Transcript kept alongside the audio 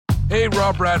Hey,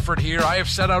 Rob Bradford here. I have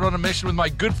set out on a mission with my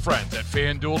good friends at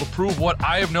FanDuel to prove what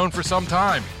I have known for some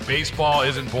time. Baseball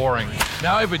isn't boring.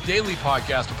 Now I have a daily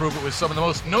podcast to prove it with some of the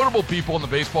most notable people in the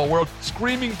baseball world,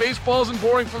 screaming baseball isn't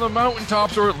boring from the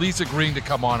mountaintops, or at least agreeing to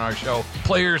come on our show.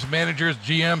 Players, managers,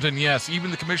 GMs, and yes, even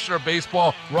the commissioner of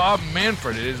baseball, Rob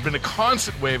Manfred. It has been a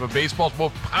constant wave of baseball's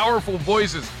most powerful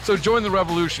voices. So join the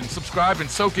revolution. Subscribe and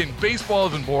soak in Baseball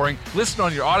Isn't Boring. Listen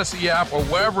on your Odyssey app or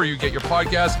wherever you get your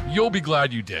podcasts. You'll be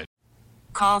glad you did.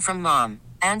 Call from mom.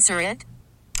 Answer it.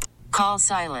 Call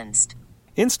silenced.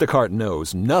 Instacart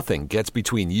knows nothing gets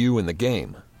between you and the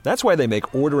game. That's why they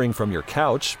make ordering from your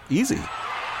couch easy.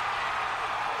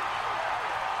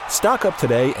 Stock up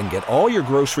today and get all your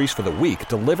groceries for the week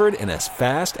delivered in as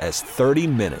fast as 30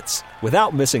 minutes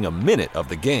without missing a minute of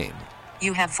the game.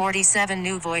 You have 47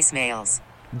 new voicemails.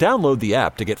 Download the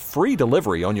app to get free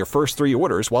delivery on your first 3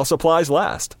 orders while supplies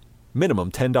last.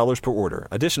 Minimum $10 per order.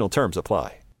 Additional terms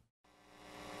apply.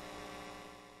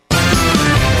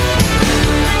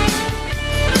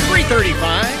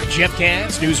 .35, Jeff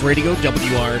Katz, News Radio,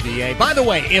 WRVA. By the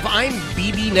way, if I'm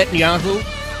Bibi Netanyahu,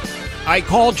 I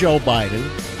call Joe Biden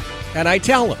and I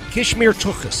tell him, Kishmir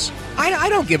Tuchus, I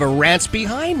don't give a rat's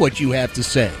behind what you have to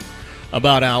say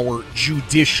about our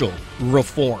judicial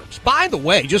reforms. By the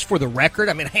way, just for the record,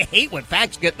 I hate when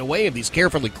facts get in the way of these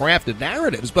carefully crafted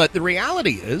narratives, but the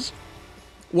reality is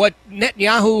what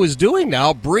Netanyahu is doing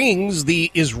now brings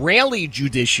the Israeli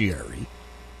judiciary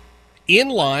in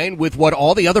line with what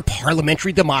all the other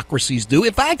parliamentary democracies do.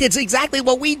 In fact, it's exactly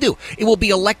what we do. It will be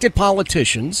elected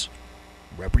politicians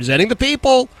representing the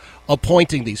people,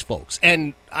 appointing these folks.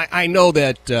 And I know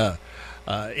that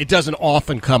it doesn't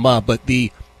often come up, but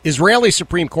the Israeli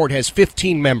Supreme Court has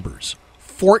 15 members.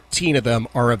 14 of them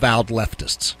are avowed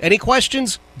leftists. Any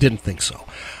questions? Didn't think so.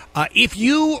 If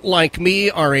you, like me,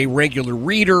 are a regular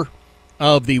reader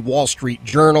of the Wall Street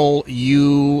Journal,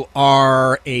 you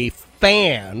are a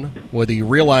fan, whether you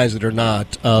realize it or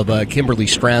not, of Kimberly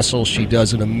Strassel. She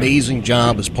does an amazing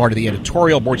job as part of the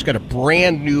editorial board. She's got a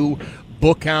brand new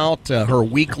book out. Her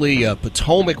weekly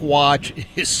Potomac Watch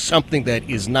is something that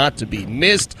is not to be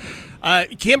missed.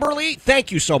 Kimberly,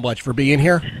 thank you so much for being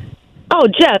here. Oh,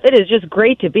 Jeff, it is just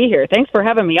great to be here. Thanks for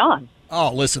having me on.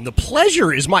 Oh, listen, the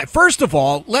pleasure is mine. First of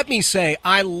all, let me say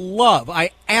I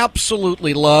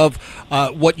absolutely love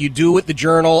what you do at the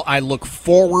Journal. I look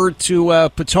forward to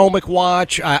Potomac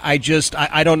Watch.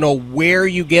 I don't know where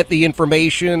you get the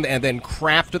information and then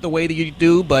craft it the way that you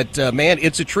do, but, man,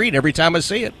 it's a treat every time I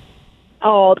see it.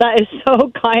 Oh, that is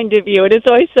so kind of you. It is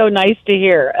always so nice to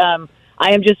hear.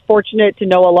 I am just fortunate to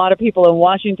know a lot of people in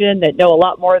Washington that know a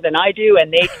lot more than I do,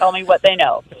 and they tell me what they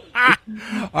know.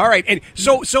 All right. And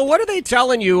so what are they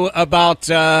telling you about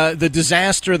the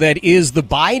disaster that is the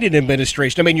Biden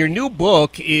administration? Your new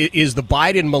book is The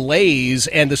Biden Malaise,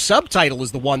 and the subtitle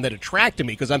is the one that attracted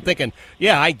me because I'm thinking,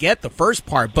 yeah, I get the first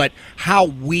part, but how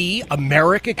we,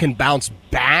 America, can bounce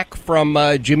back from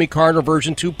Jimmy Carter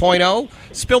version 2.0?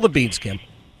 Spill the beans, Kim.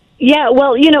 Yeah,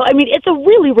 well, it's a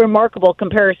really remarkable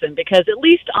comparison because at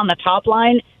least on the top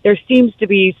line, there seems to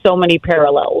be so many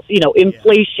parallels.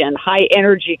 Inflation, high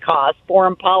energy costs,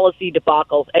 foreign policy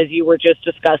debacles, as you were just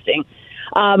discussing.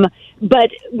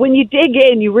 But when you dig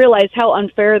in, you realize how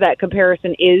unfair that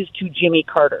comparison is to Jimmy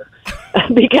Carter.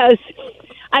 Because,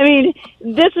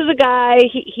 this is a guy,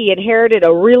 he inherited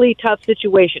a really tough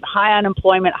situation, high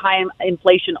unemployment, high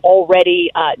inflation already,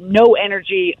 no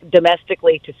energy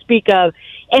domestically to speak of,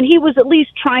 and he was at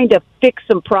least trying to fix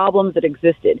some problems that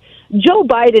existed. Joe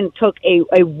Biden took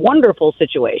a wonderful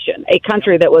situation, a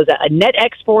country that was a net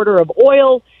exporter of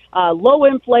oil, low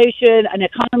inflation, an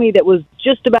economy that was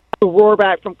just about to roar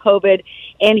back from COVID,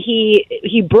 and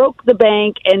he broke the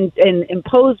bank and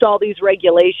imposed all these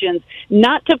regulations,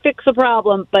 not to fix a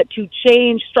problem, but to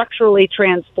change, structurally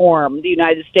transform the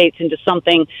United States into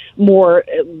something more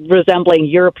resembling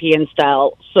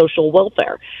European-style social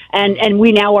welfare. And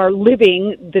we now are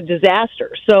living the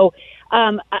disaster. So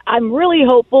I'm really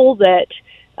hopeful that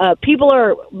people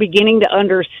are beginning to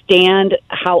understand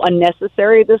how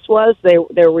unnecessary this was.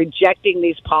 They're rejecting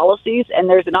these policies, and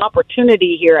there's an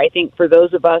opportunity here, I think, for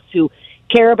those of us who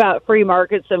care about free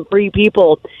markets and free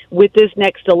people with this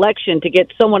next election to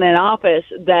get someone in office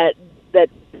that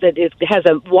has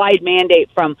a wide mandate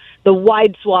from the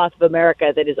wide swath of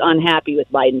America that is unhappy with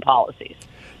Biden policies.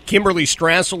 Kimberly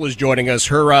Strassel is joining us.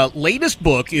 Her latest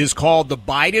book is called The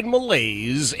Biden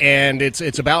Malaise, and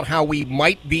it's about how we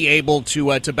might be able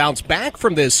to bounce back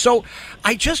from this. So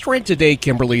I just read today,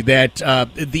 Kimberly, that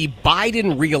the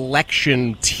Biden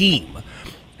reelection team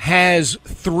has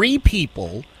 3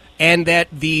 people and that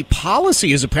the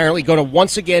policy is apparently going to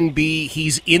once again be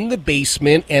he's in the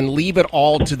basement and leave it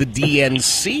all to the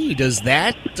DNC. Does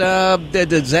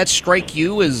that strike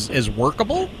you as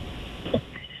workable?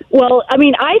 Well, I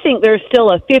mean, I think there's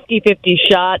still a 50-50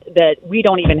 shot that we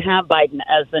don't even have Biden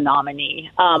as the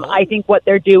nominee. I think what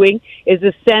they're doing is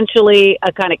essentially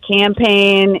a kind of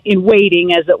campaign in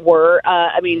waiting, as it were.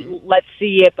 I mean, let's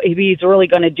see if he's really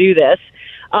going to do this.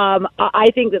 I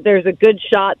think that there's a good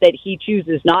shot that he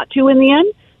chooses not to in the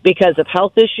end because of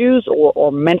health issues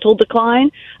or mental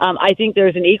decline. I think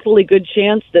there's an equally good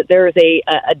chance that there's a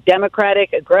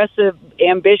Democratic, aggressive,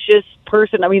 ambitious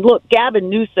person. I mean, look, Gavin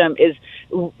Newsom is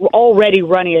already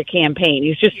running a campaign.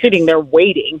 He's just sitting there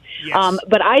waiting. Yes.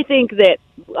 But I think that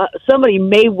somebody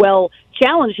may well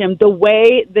challenge him the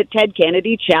way that Ted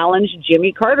Kennedy challenged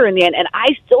Jimmy Carter in the end. And I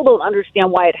still don't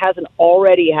understand why it hasn't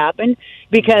already happened,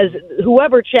 because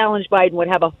whoever challenged Biden would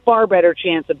have a far better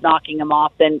chance of knocking him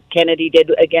off than Kennedy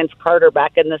did against Carter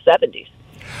back in the 70s.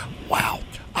 Wow.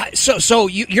 So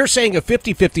you're saying a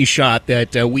 50-50 shot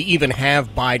that we even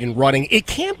have Biden running. It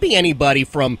can't be anybody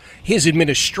from his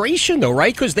administration, though,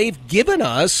 right? Because they've given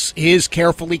us his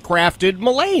carefully crafted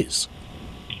malaise.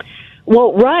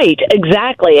 Well, right,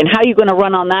 exactly. And how are you going to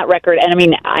run on that record? And I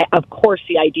mean, of course,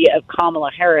 the idea of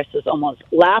Kamala Harris is almost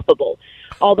laughable,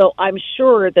 although I'm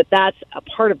sure that that's a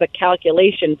part of the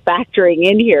calculation factoring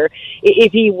in here.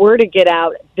 If he were to get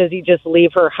out, does he just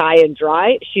leave her high and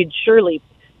dry? She'd surely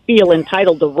feel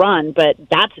entitled to run, but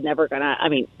that's never going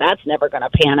to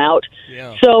pan out.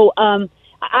 Yeah. So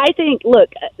I think, look,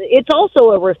 it's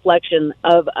also a reflection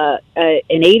of an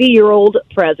 80-year-old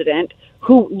president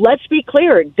who, let's be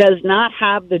clear, does not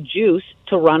have the juice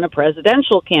to run a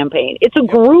presidential campaign. It's a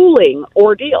grueling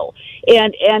ordeal.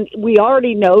 And we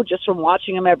already know, just from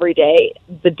watching him every day,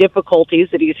 the difficulties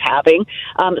that he's having.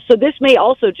 So this may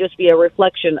also just be a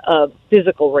reflection of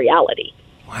physical reality.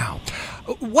 Wow.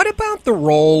 What about the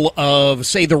role of,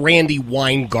 say, the Randy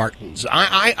Weingartens?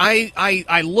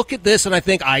 I look at this and I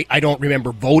think I don't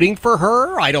remember voting for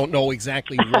her. I don't know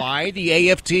exactly why the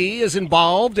AFT is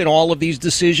involved in all of these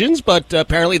decisions, but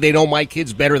apparently they know my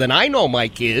kids better than I know my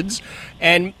kids.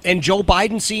 And Joe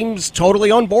Biden seems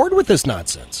totally on board with this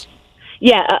nonsense.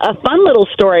 Yeah, a fun little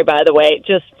story, by the way,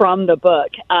 just from the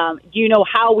book. You know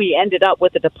how we ended up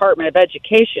with the Department of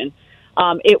Education.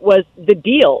 It was the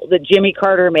deal that Jimmy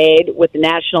Carter made with the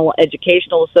National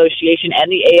Educational Association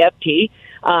and the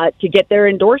AFT to get their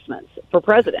endorsements for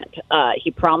president.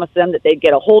 He promised them that they'd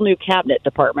get a whole new cabinet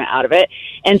department out of it.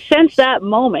 And since that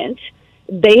moment,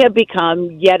 they have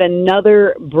become yet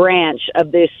another branch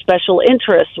of this special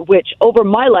interest, which over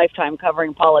my lifetime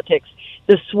covering politics,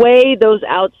 the sway those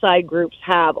outside groups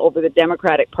have over the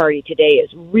Democratic Party today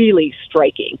is really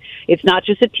striking. It's not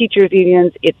just the teachers'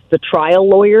 unions, it's the trial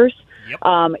lawyers.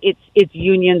 Yep. It's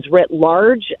unions writ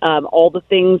large, all the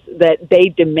things that they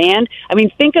demand. I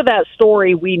mean, think of that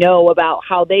story we know about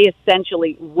how they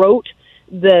essentially wrote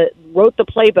the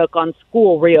playbook on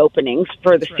school reopenings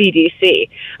for the CDC.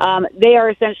 They are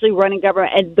essentially running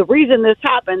government. And the reason this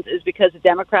happens is because the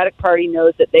Democratic Party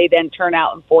knows that they then turn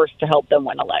out and force to help them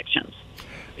win elections.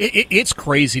 It's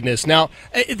craziness. Now,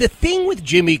 the thing with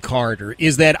Jimmy Carter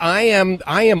is that I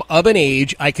am of an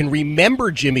age, I can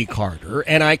remember Jimmy Carter,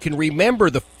 and I can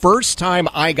remember the first time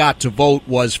I got to vote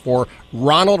was for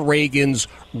Ronald Reagan's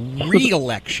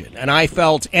re-election, and I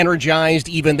felt energized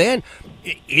even then.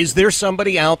 Is there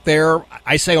somebody out there,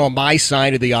 I say on my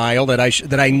side of the aisle, that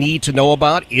I need to know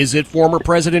about? Is it former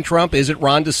President Trump? Is it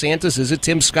Ron DeSantis? Is it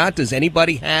Tim Scott? Does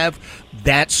anybody have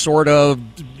that sort of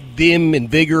vim and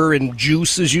vigor and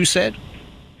juice, as you said?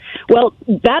 Well,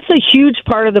 that's a huge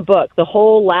part of the book. The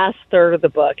whole last third of the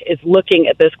book is looking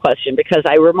at this question, because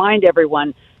I remind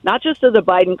everyone not just of the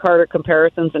Biden-Carter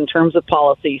comparisons in terms of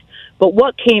policies, but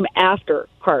what came after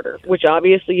Carter, which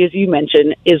obviously, as you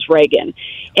mentioned, is Reagan.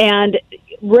 And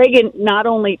Reagan not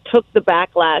only took the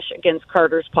backlash against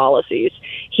Carter's policies,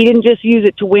 he didn't just use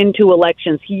it to win 2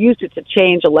 elections, he used it to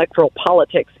change electoral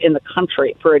politics in the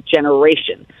country for a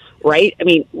generation. Right? I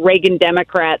mean, Reagan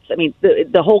Democrats, I mean,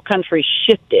 the whole country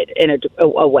shifted in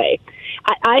a way.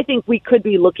 I think we could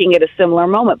be looking at a similar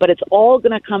moment, but it's all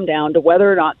going to come down to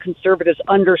whether or not conservatives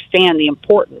understand the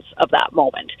importance of that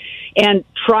moment and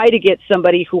try to get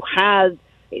somebody who has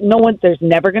there's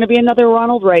never going to be another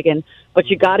Ronald Reagan, but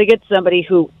you got to get somebody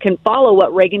who can follow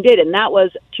what Reagan did. And that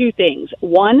was 2 things.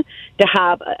 One, to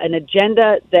have an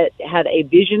agenda that had a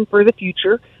vision for the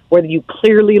future, where you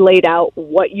clearly laid out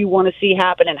what you want to see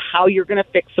happen and how you're going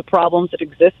to fix the problems that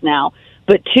exist now.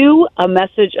 but two, a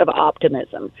message of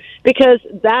optimism, because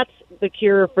that's the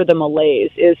cure for the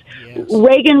malaise. Is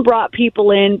Reagan brought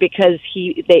people in because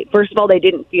first of all, they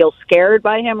didn't feel scared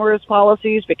by him or his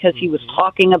policies, because he was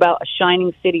talking about a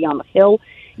shining city on the hill,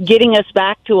 getting us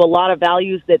back to a lot of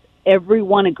values that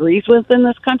everyone agrees with in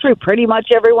this country, pretty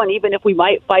much everyone, even if we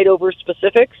might fight over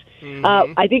specifics.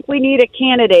 I think we need a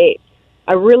candidate.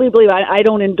 I really believe, I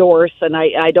don't endorse and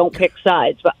I don't pick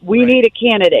sides, but we need a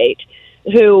candidate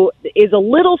who is a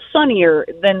little sunnier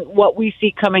than what we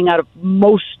see coming out of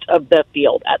most of the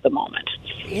field at the moment.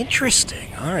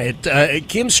 Interesting. All right.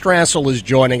 Kim Strassel is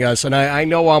joining us, and I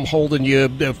know I'm holding you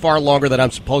far longer than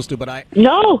I'm supposed to, but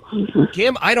No.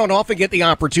 Kim, I don't often get the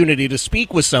opportunity to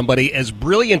speak with somebody as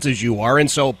brilliant as you are, and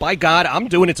so, by God, I'm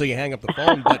doing it till you hang up the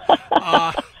phone,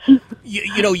 but...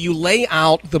 You lay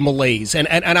out the malaise, and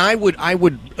I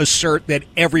would assert that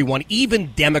everyone,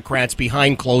 even Democrats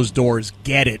behind closed doors,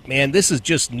 get it, man. This is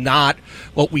just not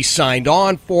what we signed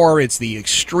on for. It's the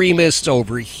extremists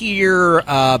over here.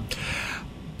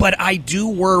 But I do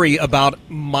worry about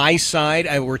my side.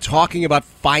 We're talking about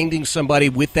finding somebody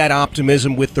with that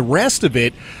optimism, with the rest of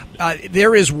it.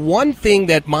 There is one thing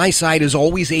that my side is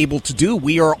always able to do.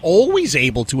 We are always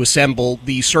able to assemble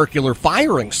the circular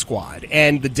firing squad.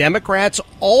 And the Democrats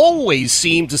always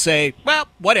seem to say, well,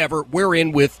 whatever, we're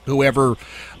in with whoever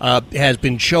has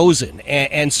been chosen.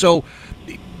 And so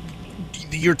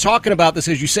you're talking about this,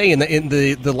 as you say, in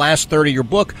the last third of your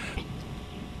book.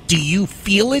 Do you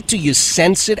feel it? Do you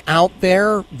sense it out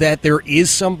there that there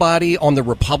is somebody on the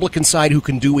Republican side who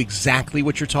can do exactly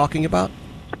what you're talking about?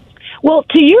 Well,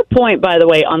 to your point, by the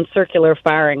way, on circular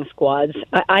firing squads,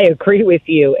 I agree with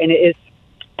you, and it is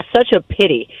such a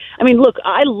pity. I mean, look,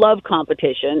 I love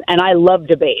competition, and I love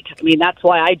debate. I mean, that's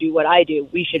why I do what I do.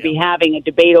 We should be having a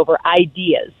debate over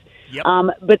ideas. Yep.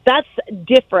 But that's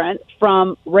different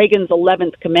from Reagan's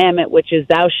 11th commandment, which is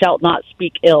thou shalt not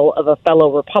speak ill of a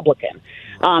fellow Republican.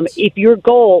 If your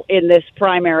goal in this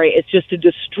primary is just to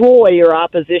destroy your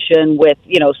opposition with,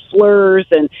 slurs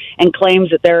and claims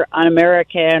that they're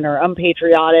un-American or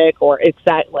unpatriotic or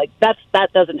that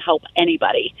doesn't help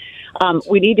anybody.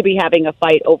 We need to be having a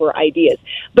fight over ideas.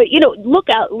 But, look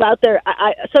out there.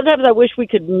 Sometimes I wish we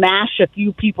could mash a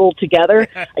few people together.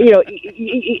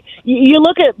 You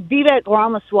look at Vivek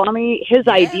Ramaswamy, his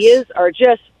ideas are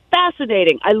just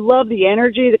fascinating. I love the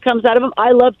energy that comes out of him.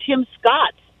 I love Tim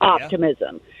Scott's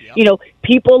optimism. Yeah.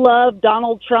 People love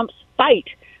Donald Trump's fight.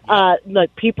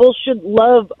 People should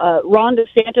love Ron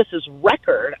DeSantis's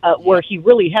record, where he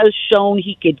really has shown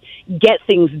he could get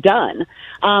things done.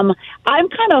 I'm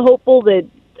kind of hopeful that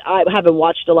I haven't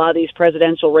watched a lot of these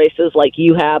presidential races like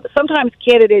you have. Sometimes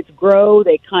candidates grow,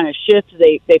 they kind of shift,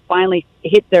 they finally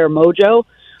hit their mojo.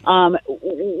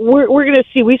 We're going to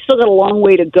see. We still got a long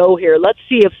way to go here. Let's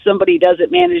see if somebody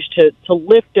doesn't manage to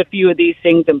lift a few of these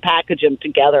things and package them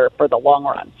together for the long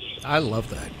run. I love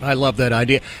that. I love that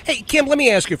idea. Hey, Kim, let me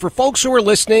ask you, for folks who are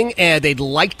listening and they'd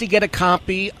like to get a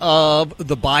copy of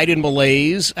the Biden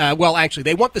Malaise, actually,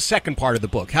 they want the second part of the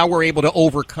book, how we're able to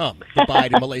overcome the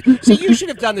Biden Malaise. See, you should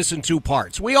have done this in two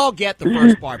parts. We all get the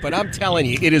first part, but I'm telling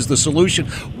you, it is the solution.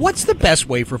 What's the best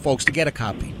way for folks to get a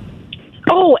copy?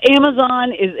 Oh,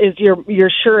 Amazon is your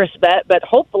surest bet, but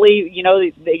hopefully,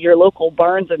 your local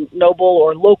Barnes and Noble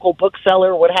or local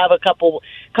bookseller would have a couple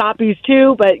copies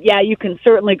too. But yeah, you can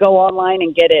certainly go online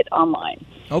and get it online.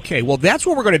 Okay, well, that's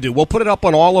what we're going to do. We'll put it up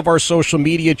on all of our social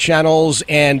media channels,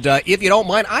 and if you don't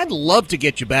mind, I'd love to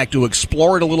get you back to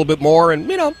explore it a little bit more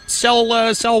and, sell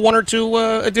one or two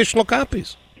additional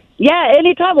copies. Yeah,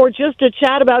 anytime, or just to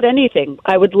chat about anything.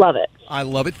 I would love it. I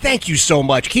love it. Thank you so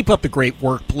much. Keep up the great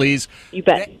work, please. You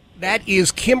bet. That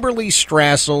is Kimberly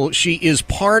Strassel. She is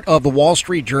part of the Wall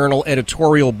Street Journal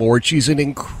editorial board. She's an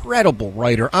incredible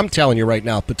writer. I'm telling you right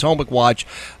now, Potomac Watch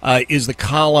is the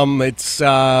column. It's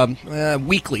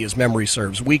weekly, as memory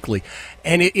serves, weekly.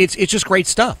 And it's just great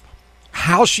stuff.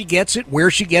 How she gets it,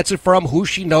 where she gets it from, who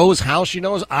she knows, how she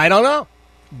knows, I don't know.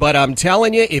 But I'm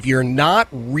telling you, if you're not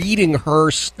reading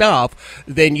her stuff,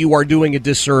 then you are doing a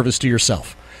disservice to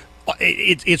yourself.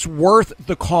 It's worth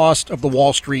the cost of the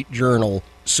Wall Street Journal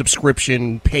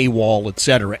subscription, paywall,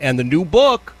 etc. And the new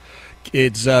book,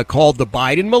 it's called The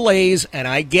Biden Malaise, and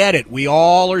I get it. We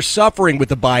all are suffering with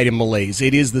the Biden Malaise.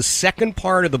 It is the second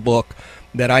part of the book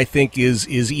that I think is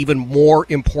even more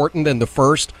important than the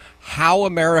first, how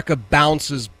America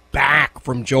bounces back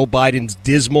from Joe Biden's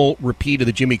dismal repeat of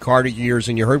the Jimmy Carter years.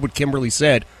 And you heard what Kimberly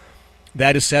said.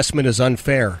 That assessment is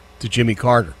unfair to Jimmy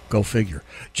Carter. Go figure.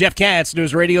 Jeff Katz,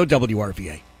 News Radio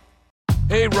WRVA.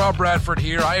 Hey, Rob Bradford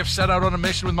here. I have set out on a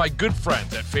mission with my good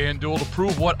friends at FanDuel to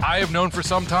prove what I have known for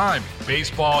some time.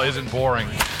 Baseball isn't boring.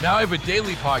 Now I have a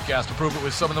daily podcast to prove it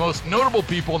with some of the most notable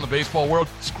people in the baseball world,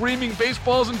 screaming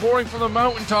baseball isn't boring from the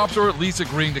mountaintops, or at least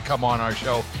agreeing to come on our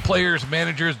show. Players,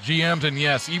 managers, GMs, and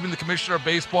yes, even the commissioner of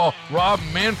baseball, Rob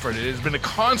Manfred. It has been a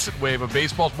constant wave of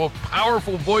baseball's most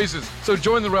powerful voices. So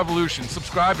join the revolution.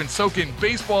 Subscribe and soak in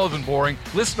Baseball Isn't Boring.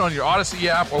 Listen on your Odyssey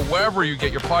app or wherever you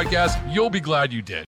get your podcasts. You'll be glad you did.